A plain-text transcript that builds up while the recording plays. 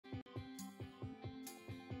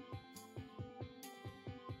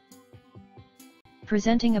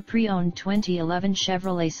Presenting a pre-owned 2011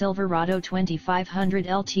 Chevrolet Silverado 2500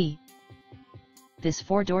 LT. This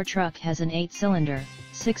four-door truck has an 8-cylinder,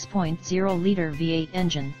 6.0-liter V8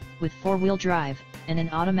 engine, with four-wheel drive, and an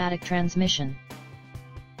automatic transmission.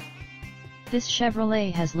 This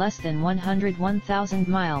Chevrolet has less than 101,000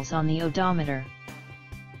 miles on the odometer.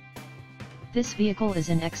 This vehicle is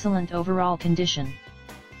in excellent overall condition.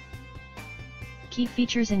 Key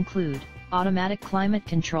features include automatic climate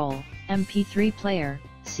control, MP3 player,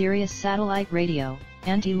 Sirius satellite radio,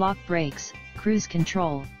 anti-lock brakes, cruise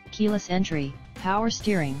control, keyless entry, power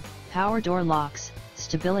steering, power door locks,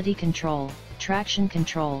 stability control, traction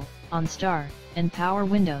control, OnStar, and power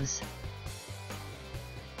windows.